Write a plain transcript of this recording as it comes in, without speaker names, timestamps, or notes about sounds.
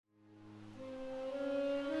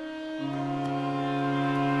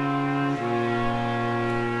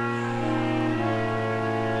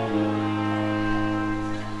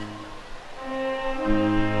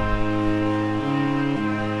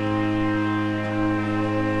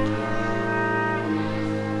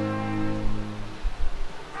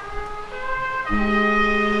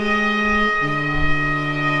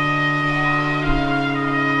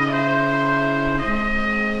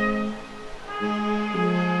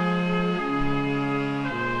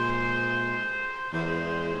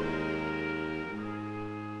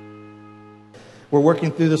We're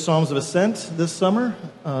working through the Psalms of Ascent this summer.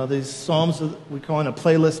 These Psalms we call in a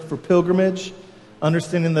playlist for pilgrimage,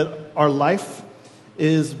 understanding that our life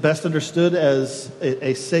is best understood as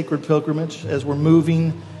a sacred pilgrimage as we're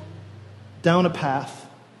moving down a path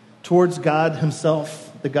towards God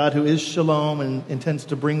himself, the God who is shalom and intends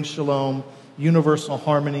to bring shalom, universal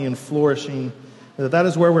harmony and flourishing. That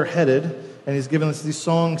is where we're headed, and he's given us these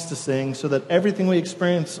songs to sing so that everything we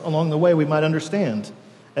experience along the way we might understand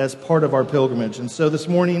as part of our pilgrimage. And so this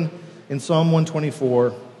morning in Psalm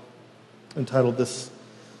 124, entitled this,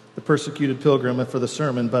 The Persecuted Pilgrim, for the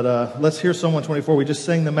sermon. But let's hear Psalm 124. We just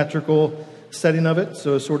sang the metrical setting of it,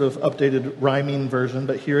 so a sort of updated rhyming version.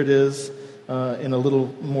 But here it is in a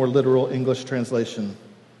little more literal English translation.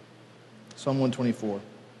 Psalm 124.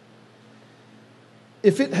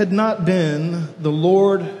 If it had not been the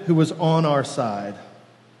Lord who was on our side,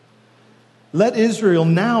 let Israel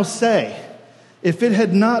now say, if it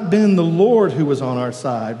had not been the Lord who was on our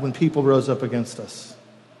side when people rose up against us,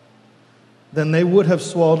 then they would have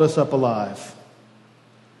swallowed us up alive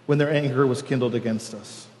when their anger was kindled against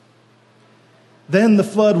us. Then the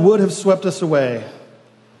flood would have swept us away.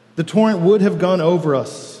 The torrent would have gone over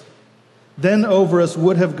us. Then over us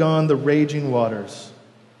would have gone the raging waters.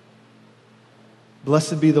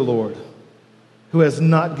 Blessed be the Lord, who has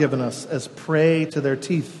not given us as prey to their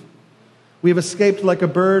teeth. We have escaped like a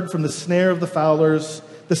bird from the snare of the fowlers.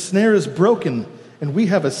 The snare is broken, and we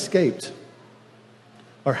have escaped.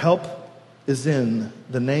 Our help is in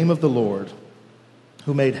the name of the Lord,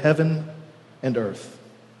 who made heaven and earth.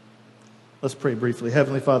 Let's pray briefly.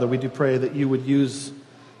 Heavenly Father, we do pray that you would use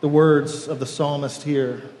the words of the psalmist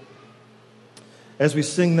here as we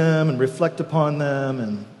sing them and reflect upon them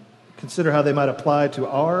and consider how they might apply to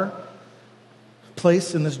our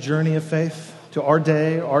place in this journey of faith, to our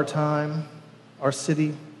day, our time, our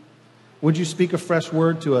city. Would you speak a fresh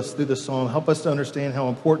word to us through this psalm? Help us to understand how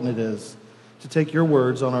important it is to take your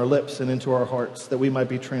words on our lips and into our hearts that we might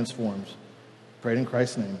be transformed. Pray in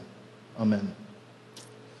Christ's name. Amen.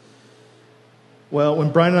 Well,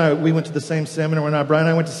 when Brian and I, we went to the same seminary. When Brian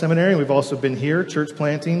and I went to seminary, and we've also been here, church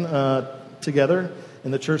planting together in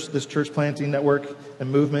the church, this church planting network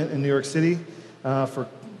and movement in New York City for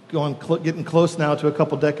getting close now to a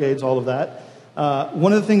couple decades, all of that.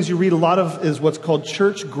 One of the things you read a lot of is what's called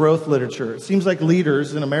church growth literature. It seems like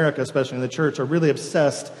leaders in America, especially in the church, are really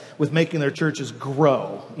obsessed with making their churches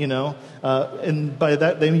grow, and by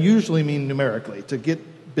that they usually mean numerically, to get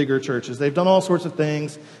bigger churches. They've done all sorts of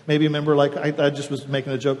things. Maybe remember, like I just was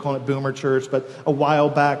making a joke calling it boomer church, but a while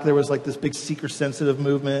back there was like this big seeker-sensitive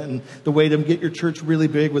movement, and the way to get your church really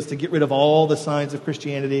big was to get rid of all the signs of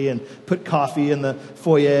Christianity and put coffee in the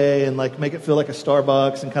foyer and like make it feel like a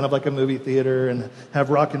Starbucks and kind of like a movie theater and have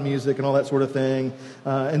rock and music and all that sort of thing,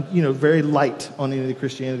 and very light on any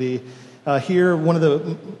Christianity. Here, one of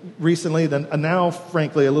the recently, now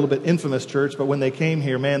frankly a little bit infamous church, but when they came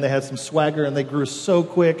here, man, they had some swagger and they grew so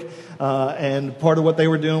quick. And part of what they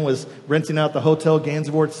were doing was renting out the Hotel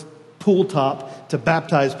Gansevoort's pool top to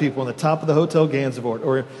baptize people on the top of the Hotel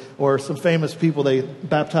Gansevoort, or some famous people they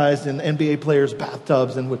baptized in NBA players'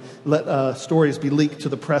 bathtubs and would let stories be leaked to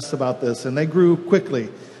the press about this. And they grew quickly,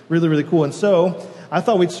 really, really cool. And so I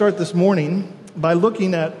thought we'd start this morning by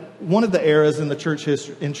looking at one of the eras in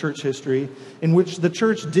church history in which the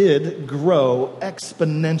church did grow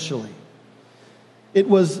exponentially. It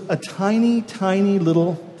was a tiny, tiny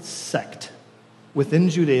little sect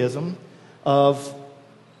within Judaism of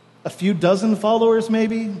a few dozen followers,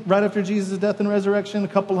 maybe, right after Jesus' death and resurrection, a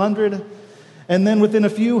couple hundred. And then within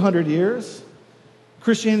a few hundred years,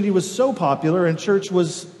 Christianity was so popular and church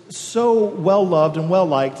was so well-loved and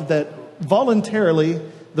well-liked that voluntarily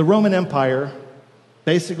the Roman Empire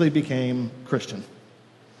basically became Christian.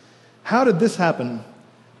 How did this happen?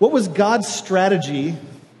 What was God's strategy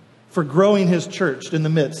for growing his church in the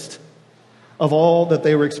midst of all that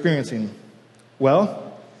they were experiencing?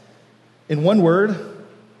 Well, in one word,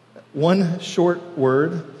 one short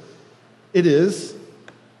word, it is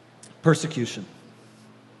persecution.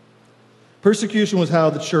 Persecution was how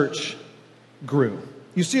the church grew.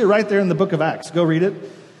 You see it right there in the book of Acts. Go read it.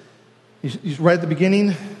 Right at the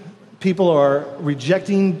beginning, people are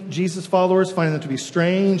rejecting Jesus' followers, finding them to be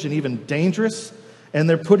strange and even dangerous, and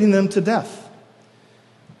they're putting them to death.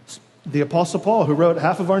 The Apostle Paul, who wrote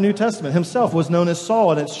half of our New Testament, himself was known as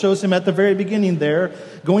Saul, and it shows him at the very beginning there,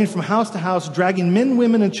 going from house to house, dragging men,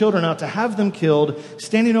 women, and children out to have them killed,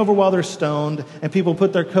 standing over while they're stoned, and people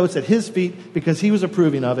put their coats at his feet because he was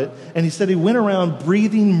approving of it. And he said he went around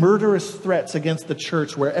breathing murderous threats against the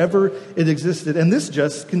church wherever it existed, and this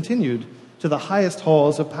just continued to the highest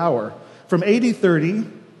halls of power. From AD 30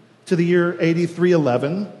 to the year AD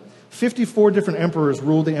 311, 54 different emperors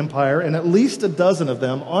ruled the empire, and at least a dozen of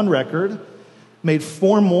them, on record, made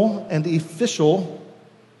formal and official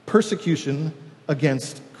persecution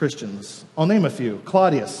against Christians. I'll name a few.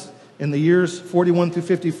 Claudius, in the years 41 through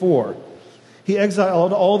 54, he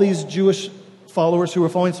exiled all these Jewish followers who were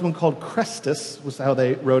following someone called Chrestus, was how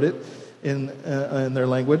they wrote it in their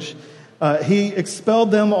language. He expelled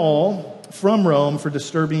them all from Rome for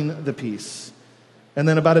disturbing the peace. And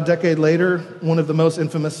then about a decade later, one of the most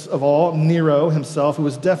infamous of all, Nero himself, who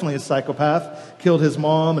was definitely a psychopath, killed his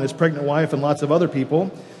mom and his pregnant wife and lots of other people.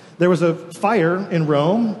 There was a fire in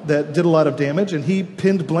Rome that did a lot of damage, and he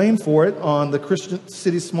pinned blame for it on the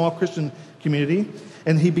city's small Christian community.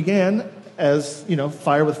 And he began, as,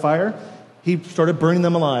 fire with fire, he started burning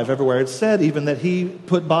them alive everywhere. It's said even that he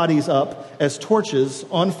put bodies up as torches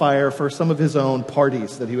on fire for some of his own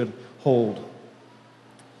parties that he would hold.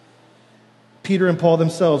 Peter and Paul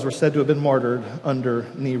themselves were said to have been martyred under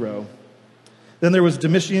Nero. Then there was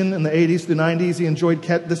Domitian in the 80s through 90s. He enjoyed,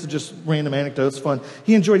 this is just random anecdotes, fun.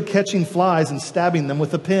 He enjoyed catching flies and stabbing them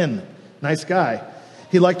with a pin. Nice guy.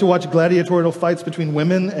 He liked to watch gladiatorial fights between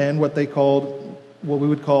women and what we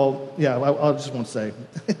would call, I just won't say.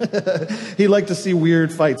 He liked to see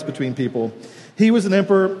weird fights between people. He was an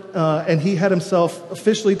emperor, and he had himself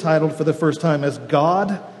officially titled for the first time as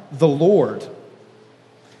God the Lord.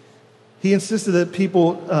 He insisted that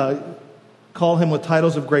people call him with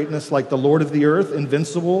titles of greatness like the Lord of the earth,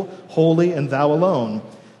 invincible, holy, and thou alone.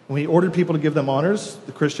 And he ordered people to give them honors.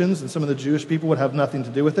 The Christians and some of the Jewish people would have nothing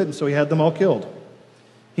to do with it, and so he had them all killed.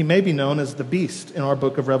 He may be known as the beast in our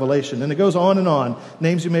book of Revelation. And it goes on and on.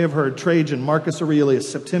 Names you may have heard: Trajan, Marcus Aurelius,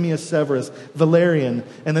 Septimius Severus, Valerian,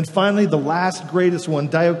 and then finally the last greatest one,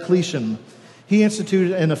 Diocletian. He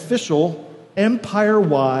instituted an official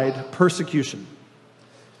empire-wide persecution.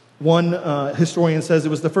 One historian says it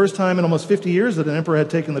was the first time in almost 50 years that an emperor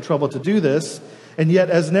had taken the trouble to do this, and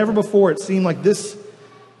yet as never before it seemed like this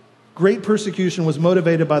great persecution was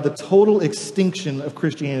motivated by the total extinction of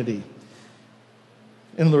Christianity.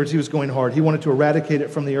 In other words, he was going hard. He wanted to eradicate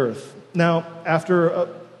it from the earth. Now, after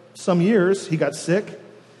some years, he got sick,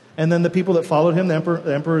 and then the people that followed him, the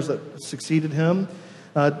emperors that succeeded him,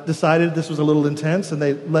 decided this was a little intense, and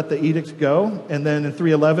they let the edict go. And then in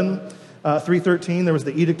 313, there was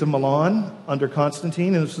the Edict of Milan under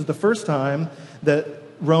Constantine, and this was the first time that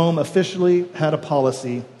Rome officially had a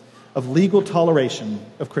policy of legal toleration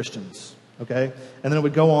of Christians. Okay? And then it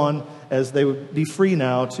would go on as they would be free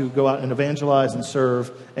now to go out and evangelize and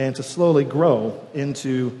serve and to slowly grow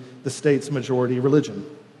into the state's majority religion.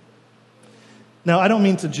 Now, I don't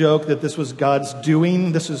mean to joke that this was God's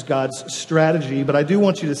doing, this was God's strategy, but I do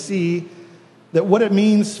want you to see that what it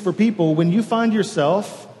means for people when you find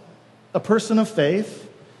yourself a person of faith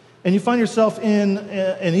and you find yourself in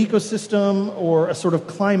an ecosystem or a sort of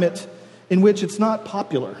climate in which it's not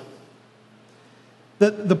popular.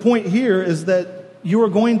 The point here is that you are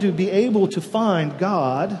going to be able to find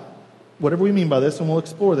God, whatever we mean by this, and we'll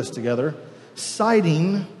explore this together,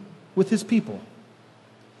 siding with his people,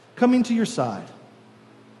 coming to your side,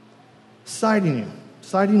 siding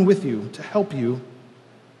with you to help you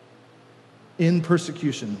in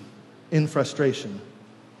persecution, in frustration.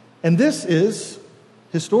 And this is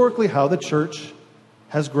historically how the church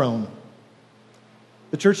has grown.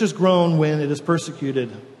 The church has grown when it is persecuted.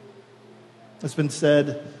 It's been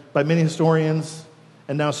said by many historians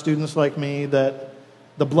and now students like me that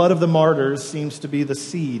the blood of the martyrs seems to be the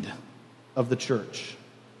seed of the church.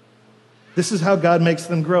 This is how God makes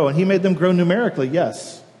them grow. And he made them grow numerically,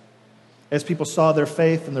 yes. As people saw their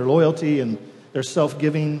faith and their loyalty and their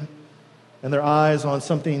self-giving and their eyes on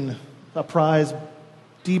something, a prize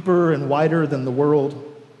deeper and wider than the world.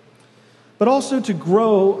 But also to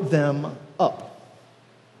grow them up.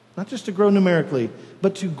 Not just to grow numerically,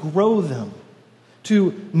 but to grow them.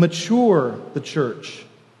 To mature the church.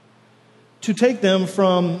 To take them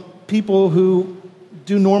from people who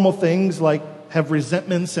do normal things like have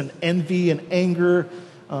resentments and envy and anger,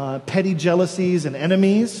 petty jealousies and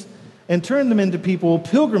enemies, and turn them into people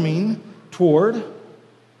pilgriming toward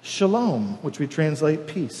shalom, which we translate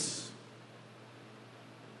peace.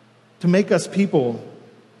 To make us people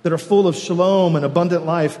that are full of shalom and abundant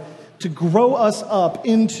life, to grow us up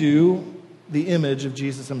into the image of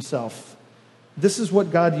Jesus himself. This is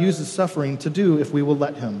what God uses suffering to do if we will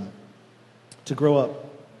let him. To grow up.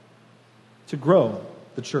 To grow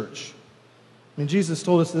the church. I mean, Jesus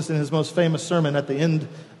told us this in his most famous sermon at the end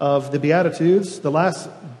of the Beatitudes. The last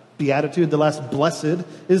beatitude, the last blessed,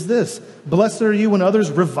 is this: blessed are you when others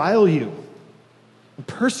revile you and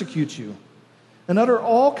persecute you and utter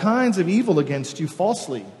all kinds of evil against you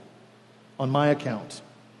falsely on my account.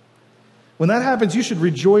 When that happens, you should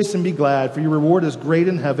rejoice and be glad, for your reward is great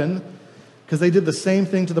in heaven, because they did the same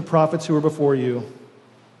thing to the prophets who were before you.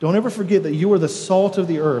 Don't ever forget that you are the salt of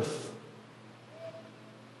the earth.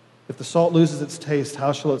 If the salt loses its taste,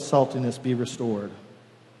 how shall its saltiness be restored?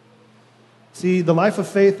 See, the life of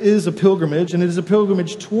faith is a pilgrimage, and it is a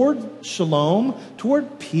pilgrimage toward shalom,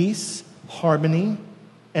 toward peace, harmony,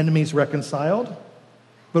 enemies reconciled.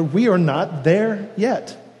 But we are not there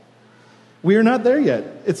yet. We are not there yet.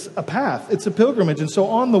 It's a path. It's a pilgrimage. And so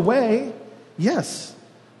on the way, yes,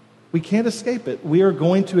 we can't escape it. We are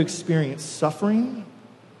going to experience suffering,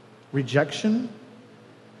 rejection,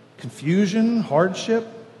 confusion, hardship,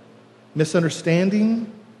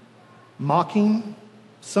 misunderstanding, mocking,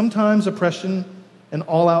 sometimes oppression, and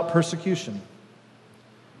all-out persecution.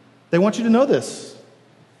 They want you to know this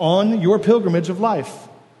on your pilgrimage of life,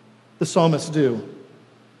 the psalmists do.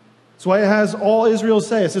 That's why it has all Israel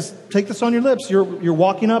say. It says, take this on your lips. You're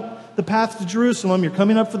walking up the path to Jerusalem. You're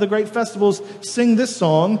coming up for the great festivals. Sing this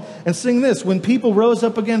song and sing this. When people rose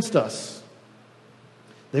up against us,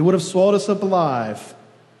 they would have swallowed us up alive.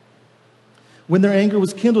 When their anger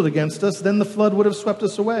was kindled against us, then the flood would have swept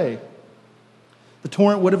us away. The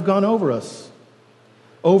torrent would have gone over us.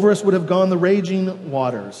 Over us would have gone the raging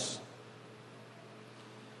waters.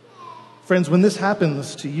 Friends, when this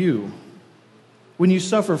happens to you, when you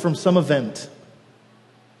suffer from some event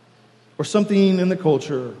or something in the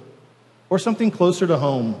culture or something closer to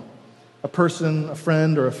home, a person, a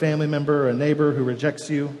friend, or a family member, or a neighbor who rejects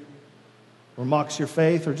you or mocks your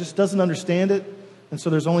faith or just doesn't understand it, and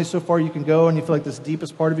so there's only so far you can go, and you feel like this deep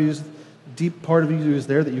part of you is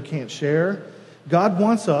there that you can't share. God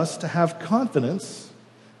wants us to have confidence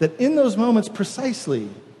that in those moments precisely,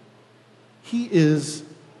 He is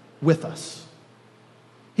with us.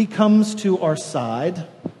 He comes to our side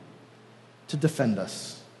to defend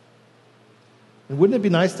us. And wouldn't it be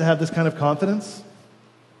nice to have this kind of confidence?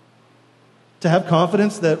 To have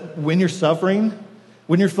confidence that when you're suffering,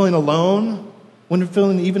 when you're feeling alone, when you're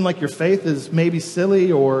feeling even like your faith is maybe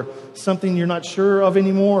silly or something you're not sure of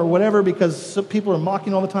anymore or whatever because people are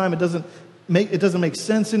mocking all the time, it doesn't make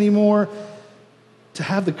sense anymore. To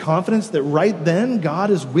have the confidence that right then God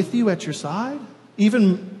is with you at your side,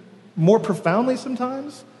 even more profoundly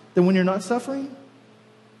sometimes than when you're not suffering.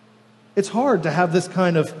 It's hard to have this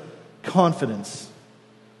kind of confidence,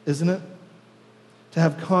 isn't it? To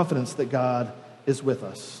have confidence that God is with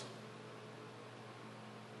us.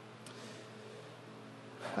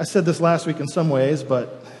 I said this last week in some ways,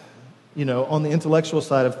 but, on the intellectual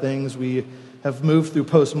side of things, we have moved through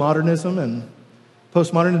postmodernism, and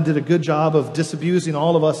postmodernism did a good job of disabusing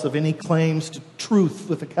all of us of any claims to truth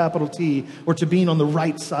with a capital T or to being on the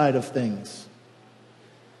right side of things.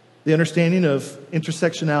 The understanding of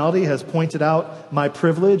intersectionality has pointed out my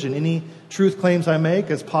privilege and any truth claims I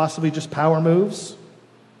make as possibly just power moves.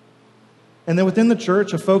 And then within the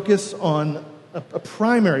church, a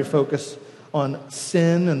primary focus on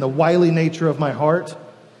sin and the wily nature of my heart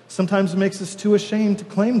sometimes makes us too ashamed to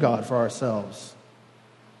claim God for ourselves.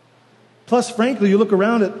 Plus, frankly, you look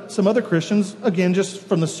around at some other Christians, again, just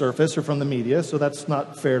from the surface or from the media, so that's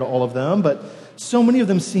not fair to all of them, but so many of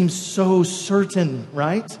them seem so certain,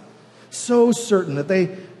 right? So certain that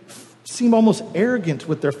they seem almost arrogant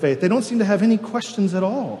with their faith. They don't seem to have any questions at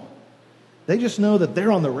all. They just know that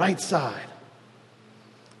they're on the right side,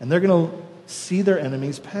 and they're going to see their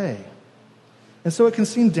enemies pay. And so it can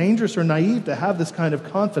seem dangerous or naive to have this kind of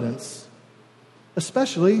confidence,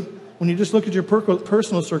 especially when you just look at your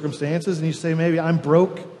personal circumstances and you say, maybe I'm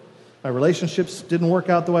broke, my relationships didn't work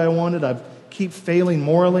out the way I wanted, I keep failing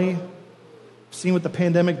morally, I've seen what the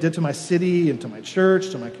pandemic did to my city and to my church,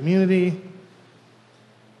 to my community.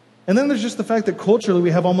 And then there's just the fact that culturally we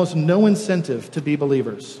have almost no incentive to be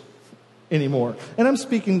believers anymore. And I'm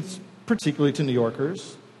speaking particularly to New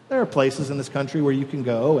Yorkers. There are places in this country where you can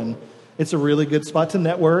go and it's a really good spot to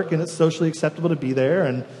network and it's socially acceptable to be there,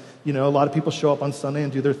 and a lot of people show up on Sunday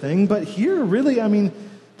and do their thing. But here, really,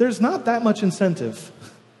 there's not that much incentive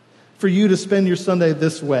for you to spend your Sunday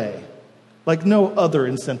this way. Like no other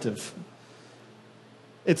incentive.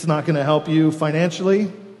 It's not going to help you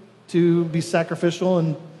financially to be sacrificial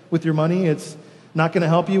and with your money. It's not going to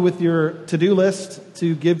help you with your to-do list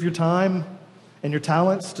to give your time and your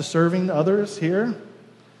talents to serving others here.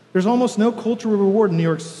 There's almost no cultural reward in New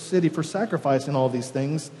York City for sacrificing all these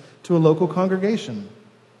things to a local congregation.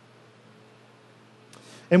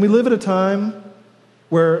 And we live at a time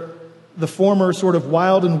where the former sort of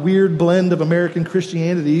wild and weird blend of American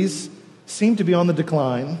Christianities seem to be on the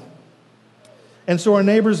decline. And so our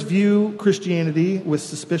neighbors view Christianity with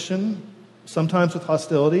suspicion, sometimes with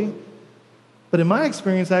hostility. But in my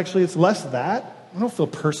experience, actually, it's less that I don't feel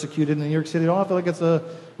persecuted in New York City at all. I feel like it's a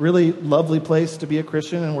really lovely place to be a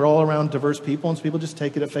Christian, and we're all around diverse people, and so people just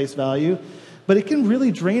take it at face value. But it can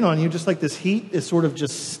really drain on you, just like this heat is sort of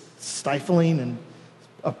just stifling and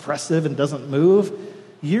oppressive and doesn't move.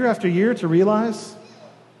 Year after year, to realize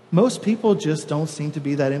most people just don't seem to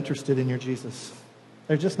be that interested in your Jesus.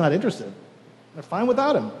 They're just not interested. They're fine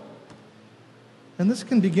without him. And this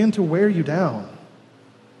can begin to wear you down.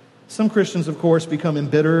 Some Christians, of course, become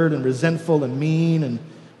embittered and resentful and mean and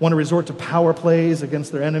want to resort to power plays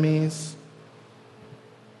against their enemies.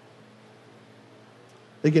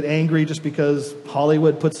 They get angry just because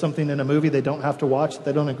Hollywood puts something in a movie they don't have to watch, that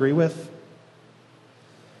they don't agree with.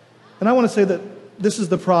 And I want to say that this is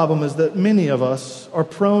the problem, is that many of us are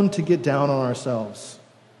prone to get down on ourselves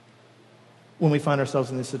when we find ourselves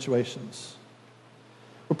in these situations.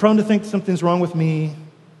 We're prone to think something's wrong with me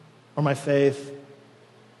or my faith.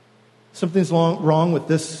 Something's wrong with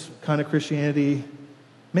this kind of Christianity.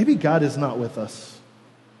 Maybe God is not with us.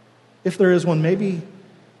 If there is one, maybe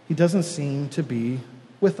he doesn't seem to be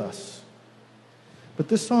with us. But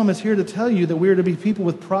this psalm is here to tell you that we are to be people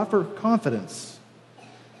with proper confidence,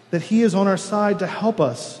 that he is on our side to help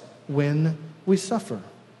us when we suffer,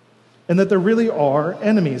 and that there really are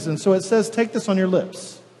enemies. And so it says, take this on your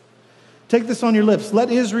lips. Take this on your lips. Let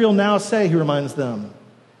Israel now say, he reminds them,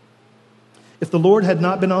 if the Lord had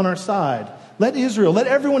not been on our side. Let Israel, let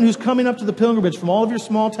everyone who's coming up to the pilgrimage from all of your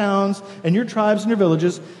small towns and your tribes and your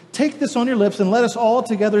villages, take this on your lips and let us all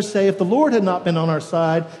together say, if the Lord had not been on our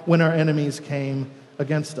side when our enemies came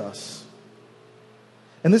against us.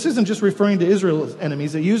 And this isn't just referring to Israel's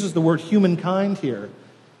enemies. It uses the word humankind here.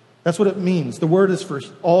 That's what it means. The word is for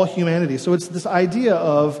all humanity. So it's this idea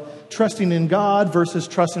of trusting in God versus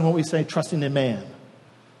trusting what we say, trusting in man,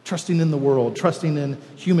 trusting in the world, trusting in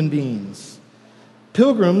human beings.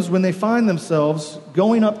 Pilgrims, when they find themselves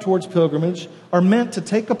going up towards pilgrimage, are meant to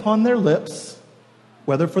take upon their lips,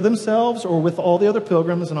 whether for themselves or with all the other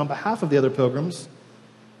pilgrims and on behalf of the other pilgrims,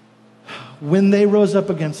 when they rose up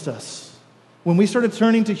against us, when we started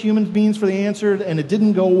turning to human beings for the answer and it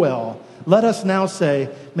didn't go well, let us now say,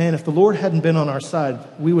 man, if the Lord hadn't been on our side,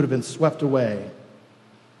 we would have been swept away.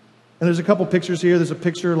 And there's a couple pictures here. There's a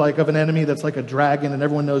picture like of an enemy that's like a dragon, and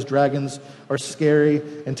everyone knows dragons are scary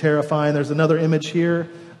and terrifying. There's another image here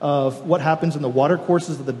of what happens in the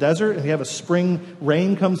watercourses of the desert. And you have a spring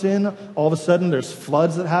rain comes in, all of a sudden there's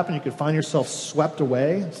floods that happen. You could find yourself swept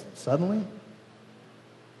away suddenly.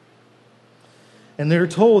 And they're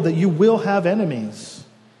told that you will have enemies.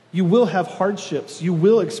 You will have hardships. You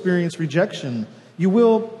will experience rejection. You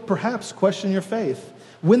will perhaps question your faith.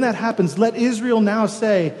 When that happens, let Israel now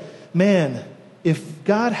say, man, if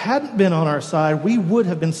God hadn't been on our side, we would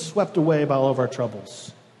have been swept away by all of our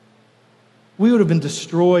troubles. We would have been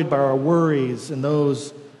destroyed by our worries and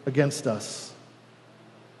those against us.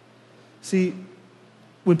 See,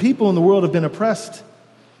 when people in the world have been oppressed,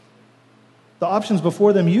 the options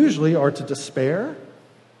before them usually are to despair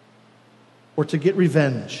or to get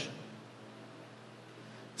revenge.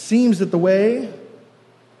 Seems that the way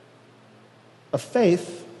of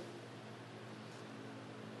faith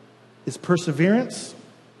is perseverance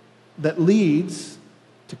that leads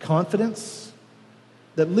to confidence,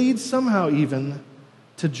 that leads somehow even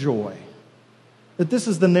to joy. That this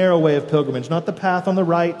is the narrow way of pilgrimage, not the path on the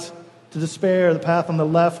right to despair, the path on the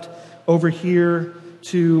left over here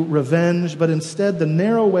to revenge, but instead the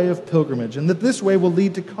narrow way of pilgrimage, and that this way will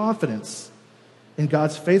lead to confidence in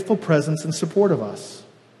God's faithful presence and support of us.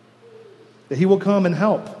 That he will come and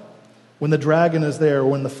help when the dragon is there, or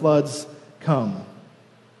when the floods come.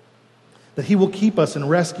 That he will keep us and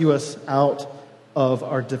rescue us out of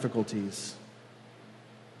our difficulties.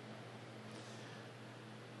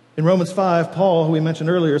 In Romans 5, Paul, who we mentioned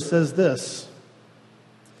earlier, says this.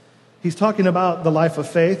 He's talking about the life of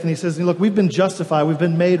faith, and he says, look, we've been justified, we've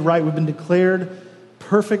been made right, we've been declared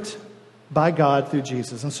perfect by God through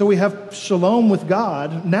Jesus. And so we have shalom with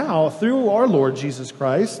God now through our Lord Jesus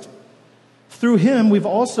Christ. Through him, we've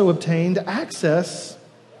also obtained access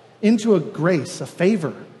into a grace, a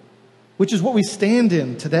favor, which is what we stand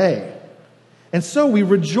in today. And so we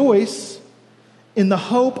rejoice in the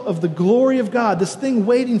hope of the glory of God, this thing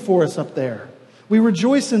waiting for us up there. We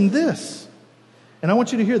rejoice in this. And I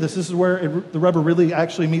want you to hear this. This is where the rubber really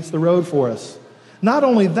actually meets the road for us. Not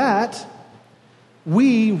only that,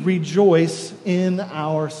 we rejoice in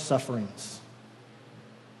our sufferings.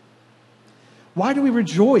 Why do we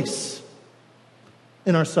rejoice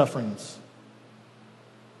in our sufferings?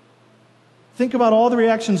 Think about all the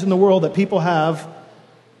reactions in the world that people have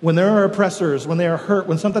when there are oppressors, when they are hurt,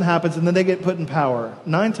 when something happens, and then they get put in power.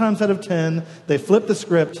 9 times out of 10, they flip the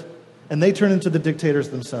script and they turn into the dictators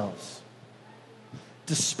themselves.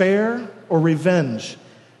 despair, or revenge.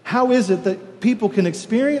 How is it that people can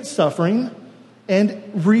experience suffering and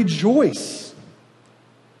rejoice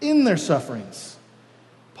in their sufferings?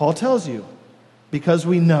 Paul tells you, because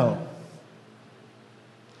we know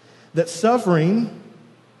that suffering,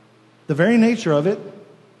 the very nature of it,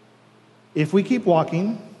 if we keep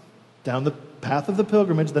walking down the path of the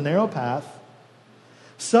pilgrimage, the narrow path,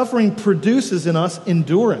 suffering produces in us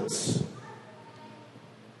endurance.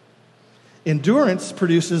 Endurance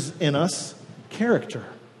produces in us character.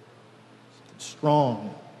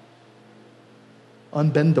 Strong,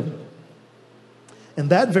 unbendable. And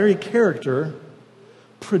that very character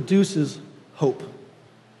produces hope.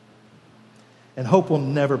 And hope will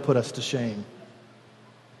never put us to shame.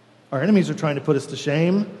 Our enemies are trying to put us to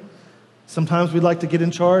shame. Sometimes we'd like to get in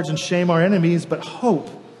charge and shame our enemies, but hope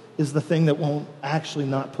is the thing that won't actually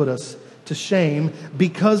not put us to shame,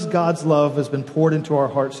 because God's love has been poured into our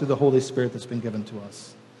hearts through the Holy Spirit that's been given to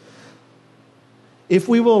us. If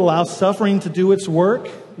we will allow suffering to do its work,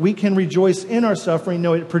 we can rejoice in our suffering,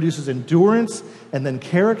 know it produces endurance and then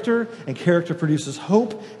character, and character produces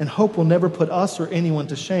hope, and hope will never put us or anyone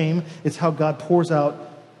to shame. It's how God pours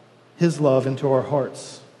out His love into our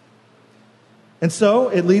hearts. And so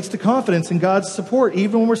it leads to confidence in God's support,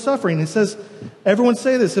 even when we're suffering. He says, everyone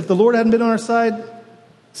say this, if the Lord hadn't been on our side,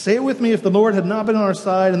 say it with me, if the Lord had not been on our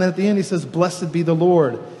side. And then at the end he says, blessed be the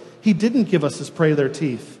Lord. He didn't give us his prey of their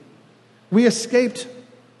teeth. We escaped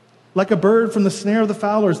like a bird from the snare of the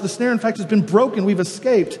fowlers. The snare, in fact, has been broken. We've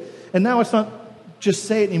escaped. And now it's not just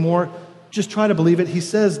say it anymore. Just try to believe it. He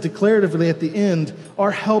says declaratively at the end,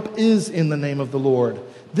 our help is in the name of the Lord.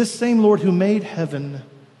 This same Lord who made heaven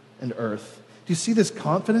and earth. Do you see this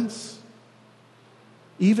confidence?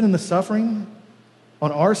 Even in the suffering,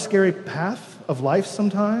 on our scary path of life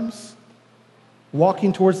sometimes,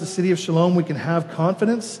 walking towards the city of Shalom, we can have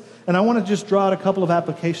confidence. And I want to just draw out a couple of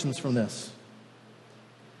applications from this.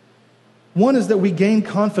 One is that we gain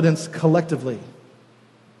confidence collectively.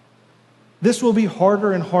 This will be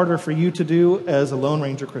harder and harder for you to do as a Lone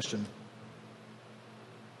Ranger Christian.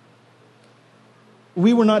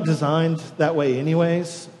 We were not designed that way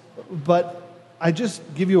anyways, but I just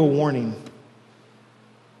give you a warning.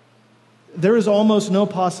 There is almost no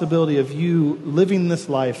possibility of you living this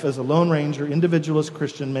life as a Lone Ranger, individualist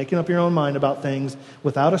Christian, making up your own mind about things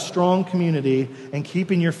without a strong community and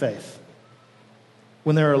keeping your faith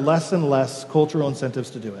when there are less and less cultural incentives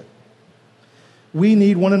to do it. We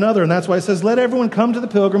need one another, and that's why it says, let everyone come to the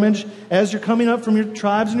pilgrimage. As you're coming up from your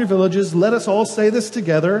tribes and your villages, let us all say this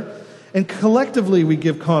together, and collectively we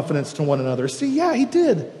give confidence to one another. See, yeah, he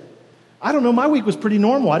did. I don't know, my week was pretty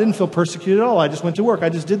normal. I didn't feel persecuted at all. I just went to work. I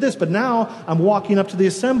just did this. But now I'm walking up to the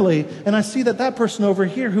assembly and I see that that person over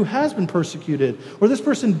here who has been persecuted, or this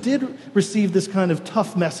person did receive this kind of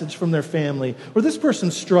tough message from their family, or this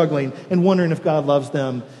person's struggling and wondering if God loves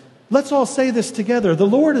them. Let's all say this together. The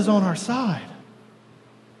Lord is on our side.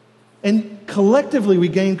 And collectively we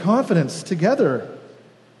gain confidence together.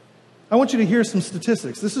 I want you to hear some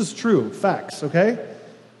statistics. This is true, facts, okay?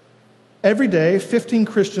 Every day, 15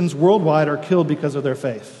 Christians worldwide are killed because of their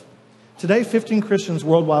faith. Today, 15 Christians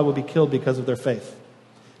worldwide will be killed because of their faith.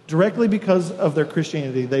 Directly because of their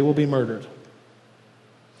Christianity, they will be murdered.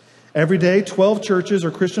 Every day, 12 churches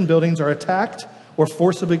or Christian buildings are attacked or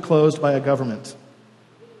forcibly closed by a government.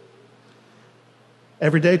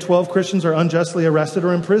 Every day, 12 Christians are unjustly arrested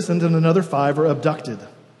or imprisoned, and another 5 are abducted.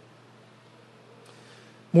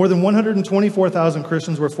 More than 124,000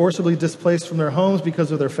 Christians were forcibly displaced from their homes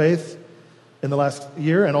because of their faith in the last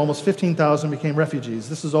year, and almost 15,000 became refugees.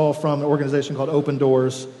 This is all from an organization called Open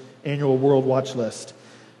Doors Annual World Watch List.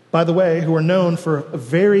 By the way, who are known for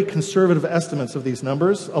very conservative estimates of these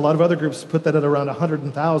numbers. A lot of other groups put that at around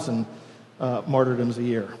 100,000 martyrdoms a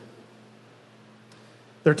year.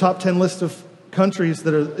 Their top 10 list of countries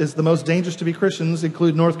that is the most dangerous to be Christians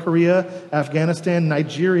include North Korea, Afghanistan,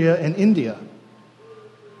 Nigeria, and India.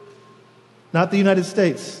 Not the United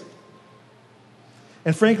States.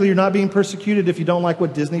 And frankly, you're not being persecuted if you don't like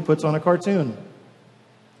what Disney puts on a cartoon.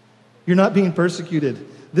 You're not being persecuted.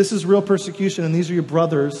 This is real persecution, and these are your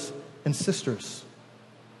brothers and sisters.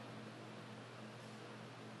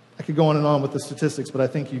 I could go on with the statistics, but I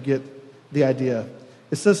think you get the idea.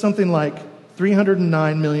 It says something like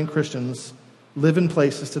 309 million Christians live in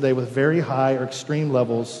places today with very high or extreme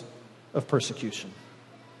levels of persecution.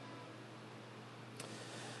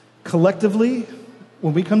 Collectively,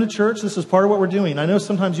 when we come to church, this is part of what we're doing. I know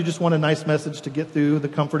sometimes you just want a nice message to get through the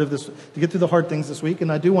comfort of this, to get through the hard things this week,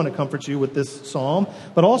 and I do want to comfort you with this psalm.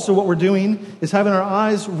 But also what we're doing is having our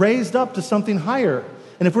eyes raised up to something higher.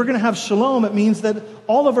 And if we're going to have shalom, it means that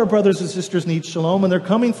all of our brothers and sisters need shalom, and they're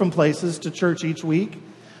coming from places to church each week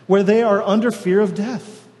where they are under fear of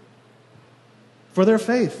death for their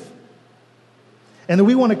faith. And that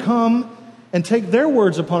we want to come and take their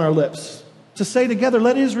words upon our lips to say together,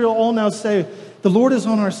 let Israel all now say, the Lord is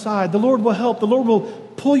on our side. The Lord will help. The Lord will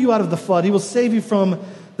pull you out of the flood. He will save you from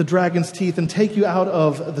the dragon's teeth and take you out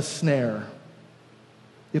of the snare.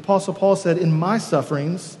 The Apostle Paul said, in my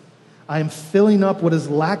sufferings, I am filling up what is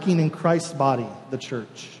lacking in Christ's body, the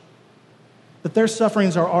church. That their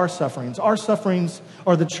sufferings are our sufferings. Our sufferings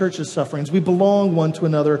are the church's sufferings. We belong one to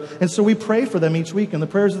another. And so we pray for them each week in the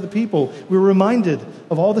prayers of the people. We're reminded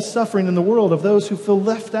of all the suffering in the world, of those who feel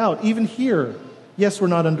left out, even here. Yes, we're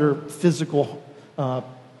not under physical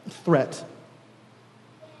threat.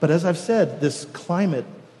 But as I've said, this climate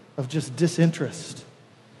of just disinterest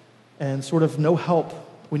and sort of no help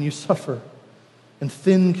when you suffer and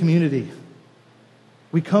thin community.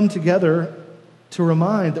 We come together to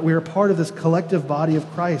remind that we are part of this collective body of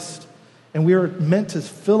Christ, and we are meant to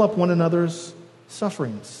fill up one another's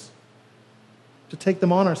sufferings, to take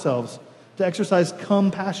them on ourselves, to exercise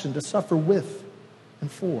compassion, to suffer with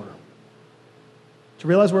and for, to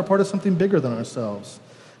realize we're a part of something bigger than ourselves.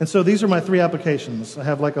 And so these are my 3 applications. I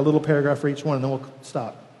have like a little paragraph for each one, and then we'll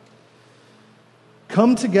stop.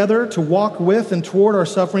 Come together to walk with and toward our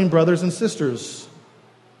suffering brothers and sisters.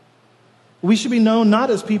 We should be known not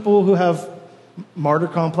as people who have martyr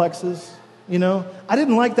complexes. I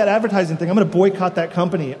didn't like that advertising thing. I'm going to boycott that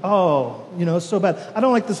company. Oh, it's so bad. I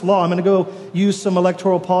don't like this law. I'm going to go use some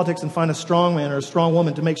electoral politics and find a strong man or a strong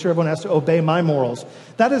woman to make sure everyone has to obey my morals.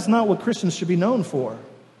 That is not what Christians should be known for.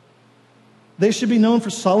 They should be known for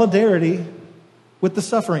solidarity with the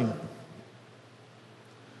suffering.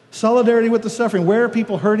 Solidarity with the suffering. Where are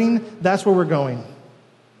people hurting? That's where we're going.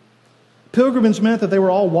 Pilgrimage meant that they were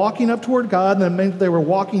all walking up toward God, and that meant they were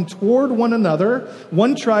walking toward one another.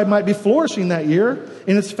 One tribe might be flourishing that year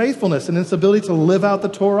in its faithfulness and its ability to live out the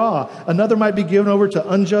Torah. Another might be given over to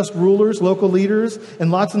unjust rulers, local leaders, and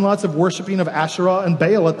lots of worshiping of Asherah and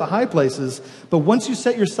Baal at the high places. But once you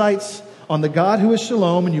set your sights on the God who is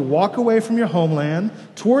shalom and you walk away from your homeland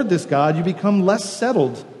toward this God, you become less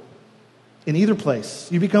settled in either place.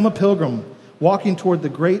 You become a pilgrim walking toward the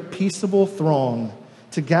great peaceable throng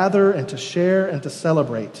to gather and to share and to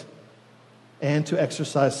celebrate and to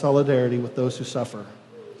exercise solidarity with those who suffer.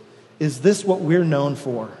 Is this what we're known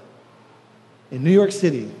for? In New York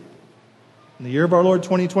City, in the year of our Lord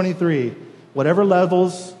 2023, whatever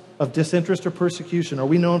levels of disinterest or persecution, are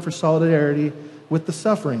we known for solidarity with the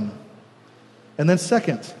suffering? And then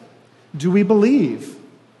second, do we believe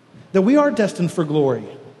that we are destined for glory?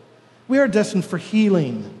 We are destined for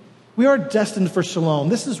healing. We are destined for shalom.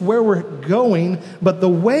 This is where we're going, but the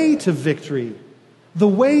way to victory, the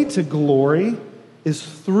way to glory is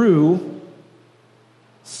through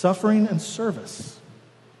suffering and service.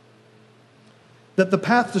 That the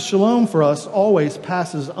path to shalom for us always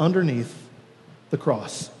passes underneath the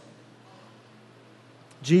cross.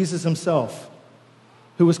 Jesus himself,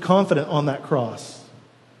 who was confident on that cross,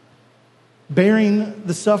 bearing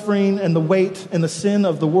the suffering and the weight and the sin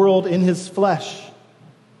of the world in his flesh,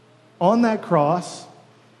 on that cross,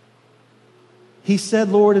 he said,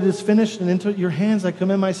 Lord, it is finished, and into your hands I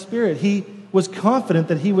commend my spirit. He was confident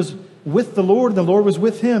that he was with the Lord, and the Lord was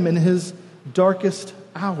with him in his darkest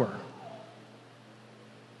hour.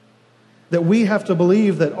 That we have to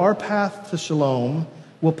believe that our path to shalom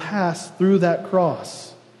will pass through that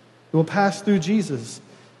cross. It will pass through Jesus.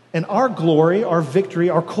 And our glory, our victory,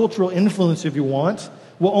 our cultural influence, if you want,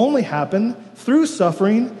 will only happen through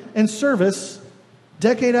suffering and service,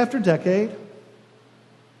 decade after decade,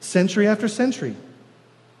 century after century.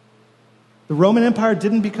 The Roman Empire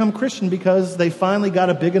didn't become Christian because they finally got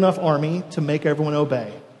a big enough army to make everyone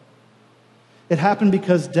obey. It happened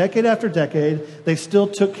because decade after decade, they still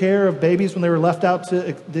took care of babies when they were left out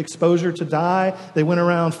to the exposure to die. They went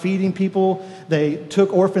around feeding people. They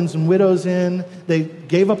took orphans and widows in. They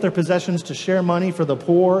gave up their possessions to share money for the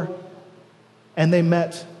poor. And they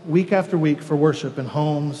met week after week for worship in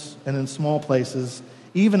homes and in small places,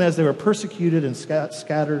 even as they were persecuted and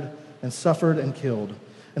scattered and suffered and killed.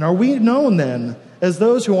 And are we known then as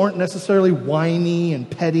those who aren't necessarily whiny and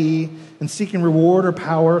petty and seeking reward or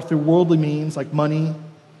power through worldly means like money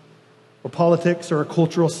or politics or a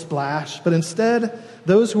cultural splash, but instead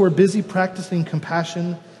those who are busy practicing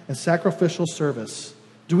compassion and sacrificial service?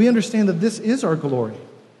 Do we understand that this is our glory?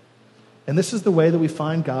 And this is the way that we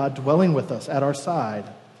find God dwelling with us at our side.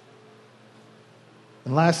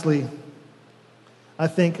 And lastly, I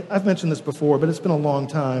think, I've mentioned this before, but it's been a long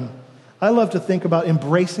time. I love to think about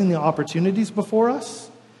embracing the opportunities before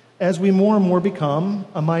us as we more and more become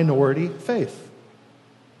a minority faith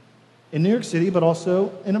in New York City, but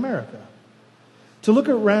also in America. To look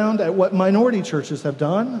around at what minority churches have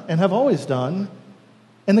done and have always done,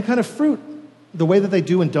 and the kind of fruit, the way that they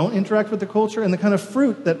do and don't interact with the culture, and the kind of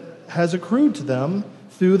fruit that has accrued to them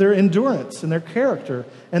through their endurance and their character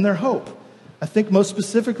and their hope. I think most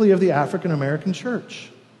specifically of the African American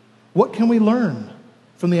church. What can we learn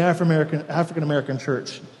from the African American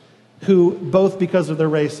church, who, both because of their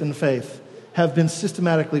race and faith, have been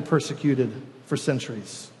systematically persecuted for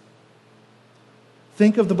centuries?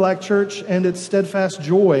 Think of the black church and its steadfast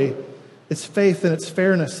joy, its faith and its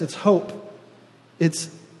fairness, its hope, its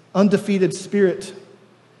undefeated spirit,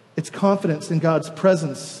 its confidence in God's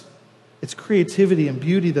presence, its creativity and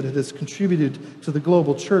beauty that it has contributed to the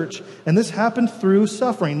global church. And this happened through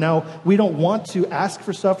suffering. Now, we don't want to ask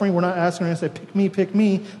for suffering. We're not asking to say, pick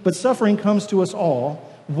me. But suffering comes to us all.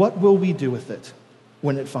 What will we do with it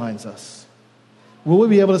when it finds us? Will we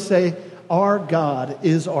be able to say, our God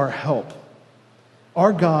is our help?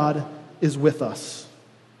 Our God is with us.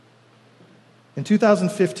 In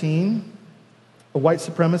 2015, a white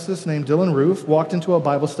supremacist named Dylan Roof walked into a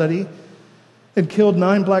Bible study and killed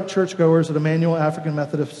 9 black churchgoers at Emmanuel African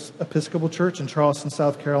Methodist Episcopal Church in Charleston,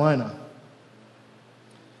 South Carolina.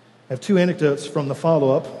 I have 2 anecdotes from the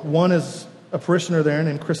follow-up. One is a parishioner there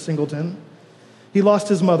named Chris Singleton. He lost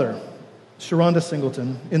his mother, Sharonda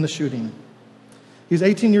Singleton, in the shooting. He's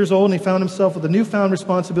 18 years old, and he found himself with a newfound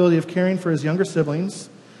responsibility of caring for his younger siblings,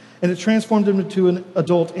 and it transformed him into an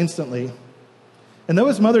adult instantly. And though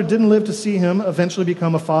his mother didn't live to see him eventually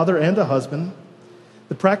become a father and a husband,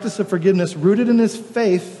 the practice of forgiveness rooted in his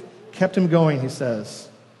faith kept him going, he says.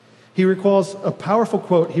 He recalls a powerful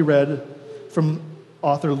quote he read from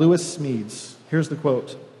author Lewis Smedes. Here's the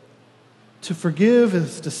quote: "To forgive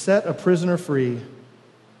is to set a prisoner free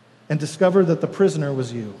and discover that the prisoner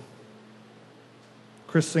was you."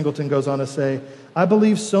 Chris Singleton goes on to say, "I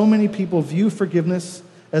believe so many people view forgiveness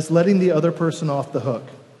as letting the other person off the hook.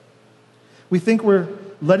 We think we're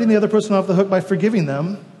letting the other person off the hook by forgiving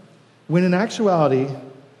them, when in actuality,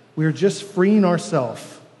 we are just freeing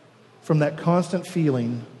ourselves from that constant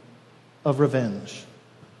feeling of revenge."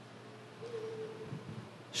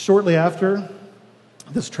 Shortly after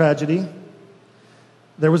this tragedy,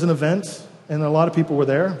 there was an event, and a lot of people were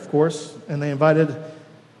there, of course, and they invited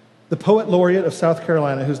the poet laureate of South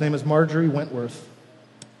Carolina, whose name is Marjorie Wentworth,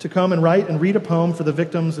 to come and write and read a poem for the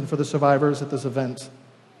victims and for the survivors at this event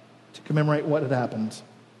to commemorate what had happened.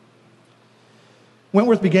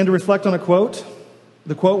 Wentworth began to reflect on a quote.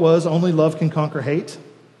 The quote was, "Only love can conquer hate."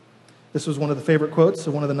 This was one of the favorite quotes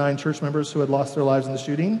of one of the 9 church members who had lost their lives in the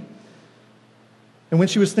shooting. And when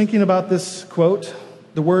she was thinking about this quote,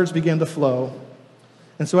 the words began to flow.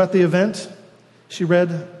 And so at the event, she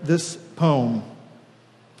read this poem.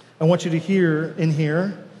 I want you to hear in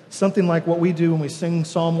here something like what we do when we sing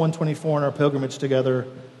Psalm 124 in our pilgrimage together.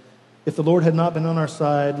 "If the Lord had not been on our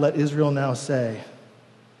side, let Israel now say,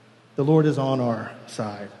 the Lord is on our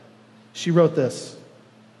side." She wrote this: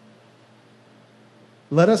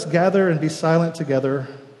 "Let us gather and be silent together,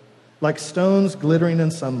 like stones glittering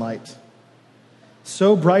in sunlight.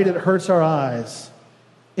 So bright it hurts our eyes,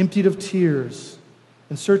 emptied of tears,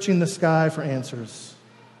 and searching the sky for answers.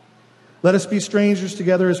 Let us be strangers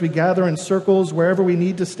together as we gather in circles wherever we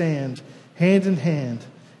need to stand, hand in hand,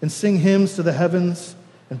 and sing hymns to the heavens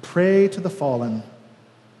and pray to the fallen,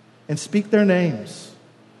 and speak their names: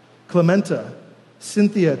 Clementa,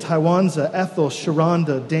 Cynthia, Tywanza, Ethel,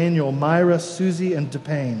 Sharonda, Daniel, Myra, Susie, and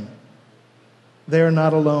DePayne. They are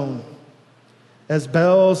not alone. As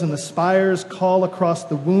bells and the spires call across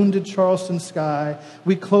the wounded Charleston sky,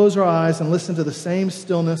 we close our eyes and listen to the same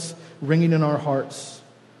stillness ringing in our hearts,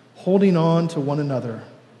 holding on to one another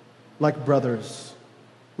like brothers,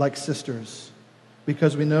 like sisters,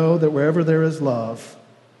 because we know that wherever there is love,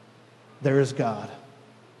 there is God."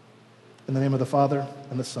 In the name of the Father,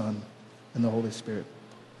 and the Son, and the Holy Spirit.